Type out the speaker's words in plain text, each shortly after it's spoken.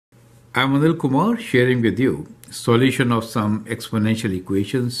I'm Anil Kumar sharing with you solution of some exponential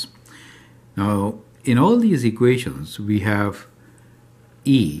equations. Now, in all these equations, we have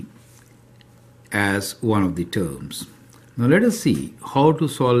e as one of the terms. Now, let us see how to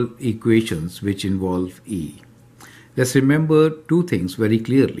solve equations which involve e. Let's remember two things very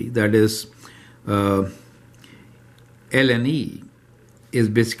clearly. That is, ln e is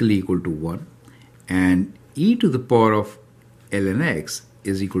basically equal to 1 and e to the power of ln x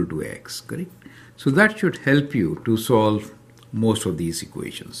is equal to x, correct? So that should help you to solve most of these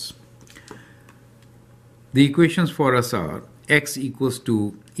equations. The equations for us are x equals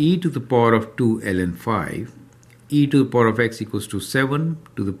to e to the power of 2 ln 5, e to the power of x equals to 7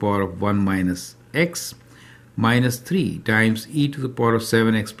 to the power of 1 minus x, minus 3 times e to the power of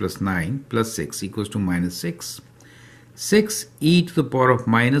 7x plus 9 plus 6 equals to minus 6, 6 e to the power of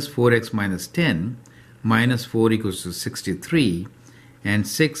minus 4x minus 10, minus 4 equals to 63, and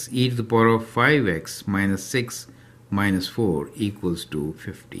 6 e to the power of 5x minus 6 minus 4 equals to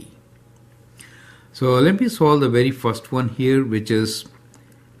 50. So let me solve the very first one here, which is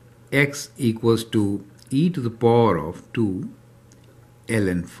x equals to e to the power of 2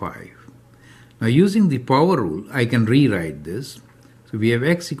 ln 5. Now using the power rule, I can rewrite this. So we have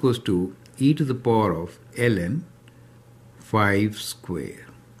x equals to e to the power of ln 5 square.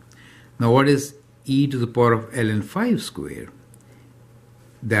 Now what is e to the power of ln 5 square?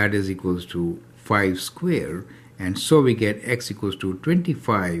 That is equals to 5 square, and so we get x equals to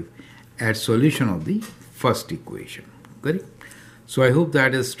 25 as solution of the first equation. Correct? So I hope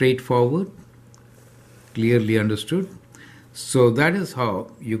that is straightforward, clearly understood. So that is how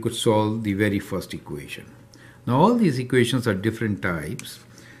you could solve the very first equation. Now all these equations are different types,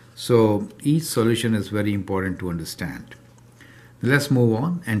 so each solution is very important to understand. Let's move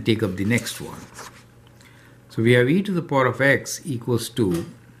on and take up the next one. So we have e to the power of x equals to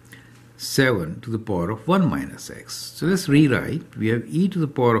 7 to the power of 1 minus x. So let's rewrite. We have e to the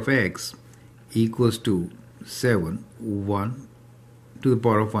power of x equals to 7, 1 to the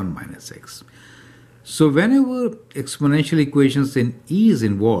power of 1 minus x. So whenever exponential equations in e is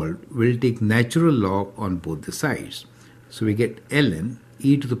involved, we'll take natural log on both the sides. So we get ln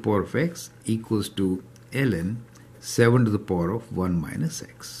e to the power of x equals to ln 7 to the power of 1 minus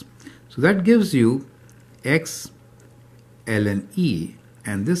x. So that gives you x ln e,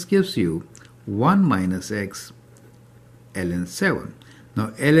 and this gives you 1 minus x ln 7.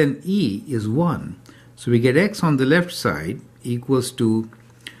 Now ln e is 1, so we get x on the left side equals to,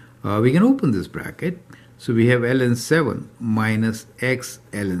 we can open this bracket, so we have ln 7 minus x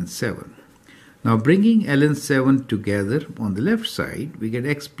ln 7. Now bringing ln 7 together on the left side, we get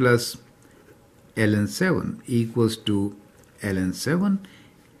x plus ln 7 equals to ln 7.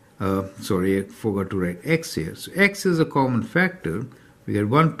 Sorry, I forgot to write x here. So x is a common factor. We get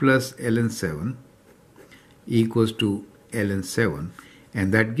 1 plus ln 7 equals to ln 7,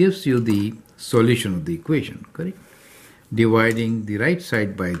 and that gives you the solution of the equation, correct? Dividing the right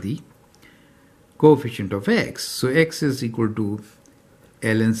side by the coefficient of x. So x is equal to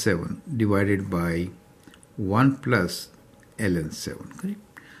ln 7 divided by 1 plus ln 7, correct?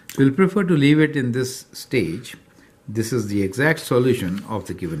 So we'll prefer to leave it in this stage. This is the exact solution of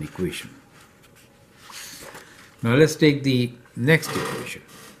the given equation. Now let's take the next equation.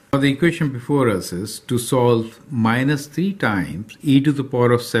 Now the equation before us is to solve minus 3 times e to the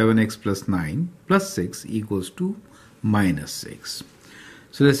power of 7x plus 9 plus 6 equals to minus 6.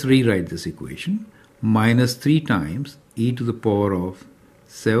 So let's rewrite this equation. Minus 3 times e to the power of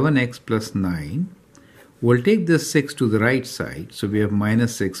 7x plus 9. We'll take this 6 to the right side. So we have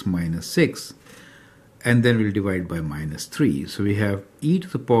minus 6 minus 6. And then we'll divide by minus 3. So we have e to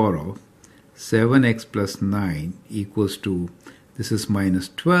the power of 7x plus 9 equals to, this is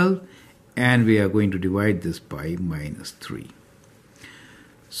minus 12, and we are going to divide this by minus 3.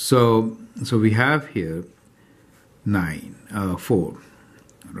 So we have here 4,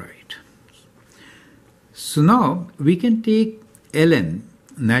 right? So now we can take ln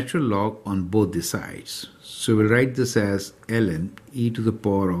natural log on both the sides. So we'll write this as ln e to the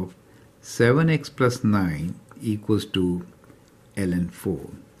power of 7x plus 9 equals to ln 4.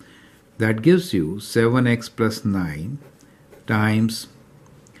 That gives you 7x plus 9 times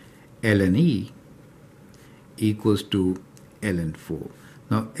ln e equals to ln 4.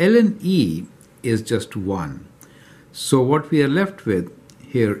 Now ln e is just 1. So what we are left with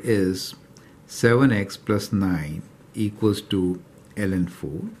here is 7x plus 9 equals to ln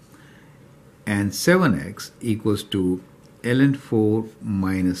 4, and 7x equals to ln 4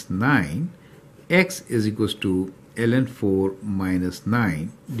 minus 9, x is equals to ln 4 minus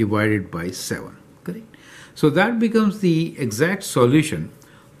 9 divided by 7, correct? So that becomes the exact solution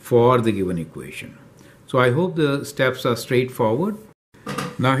for the given equation. So I hope the steps are straightforward.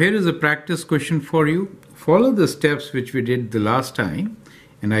 Now here is a practice question for you. Follow the steps which we did the last time,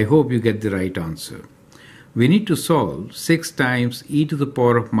 and I hope you get the right answer. We need to solve 6 times e to the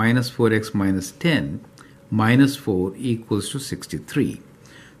power of minus 4x minus 10 minus 4 equals to 63.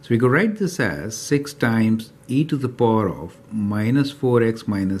 So we could write this as 6 times e to the power of minus 4x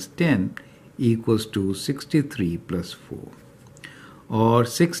minus 10 equals to 63 plus 4. Or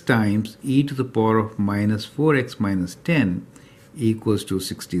 6 times e to the power of minus 4x minus 10 equals to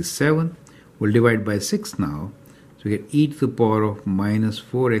 67. We'll divide by 6 now. So we get e to the power of minus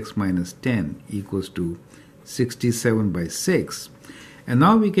 4x minus 10 equals to 67 by 6. And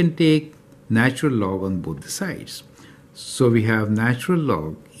now we can take natural log on both the sides. So we have natural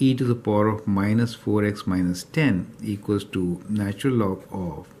log e to the power of minus 4x minus 10 equals to natural log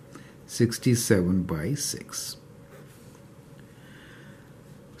of 67 by 6.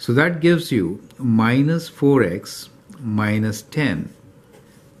 So that gives you minus 4x minus 10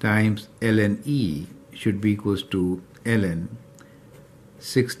 times ln e should be equals to ln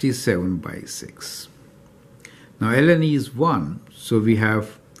 67 by 6. Now ln e is 1, so we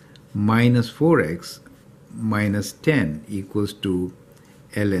have minus 4x minus 10 equals to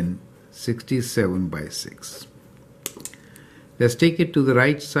ln 67 by 6. Let's take it to the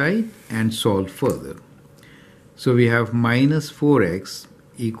right side and solve further. So we have minus 4x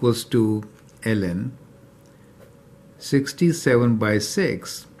equals to ln 67 by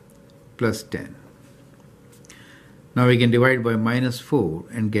 6 plus 10. Now we can divide by minus 4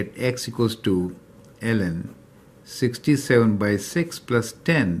 and get x equals to ln 67 by 6 plus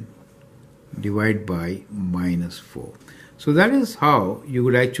 10 divided by minus 4. So that is how you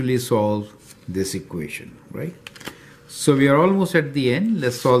would actually solve this equation, right? So we are almost at the end.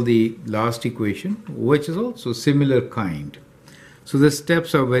 Let's solve the last equation, which is also similar kind. So the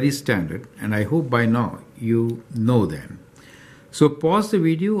steps are very standard, and I hope by now you know them. So pause the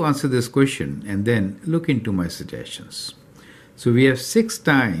video, answer this question, and then look into my suggestions. So we have 6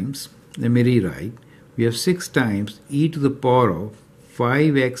 times, let me rewrite, we have 6 times e to the power of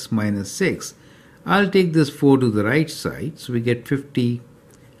 5x minus 6. I'll take this 4 to the right side, so we get 50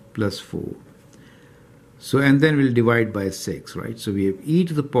 plus 4. So, and then we'll divide by 6, right? So we have e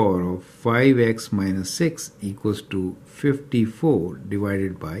to the power of 5x minus 6 equals to 54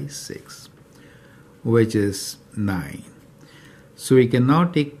 divided by 6, which is 9. So we can now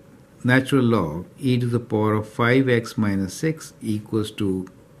take natural log e to the power of 5x minus 6 equals to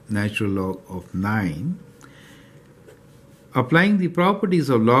natural log of 9. Applying the properties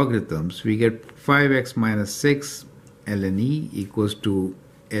of logarithms, we get 5x minus 6 ln e equals to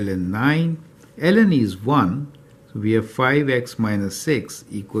ln 9. ln e is 1, so we have 5x minus 6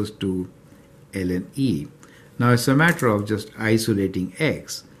 equals to ln e. Now it's a matter of just isolating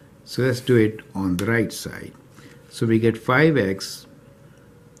x. So let's do it on the right side. So we get 5x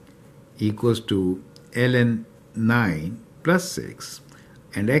equals to ln 9 plus 6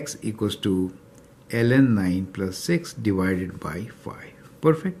 and x equals to ln 9 plus 6 divided by 5.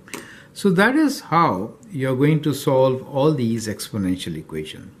 Perfect. So that is how you're going to solve all these exponential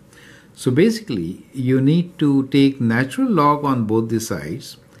equations. So basically you need to take natural log on both the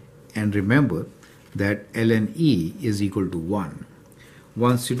sides and remember that ln e is equal to 1.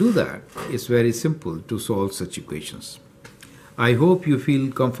 Once you do that, it's very simple to solve such equations. I hope you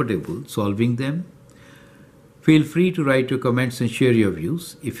feel comfortable solving them. Feel free to write your comments and share your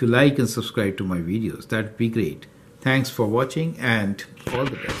views. If you like and subscribe to my videos, that would be great. Thanks for watching and all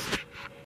the best.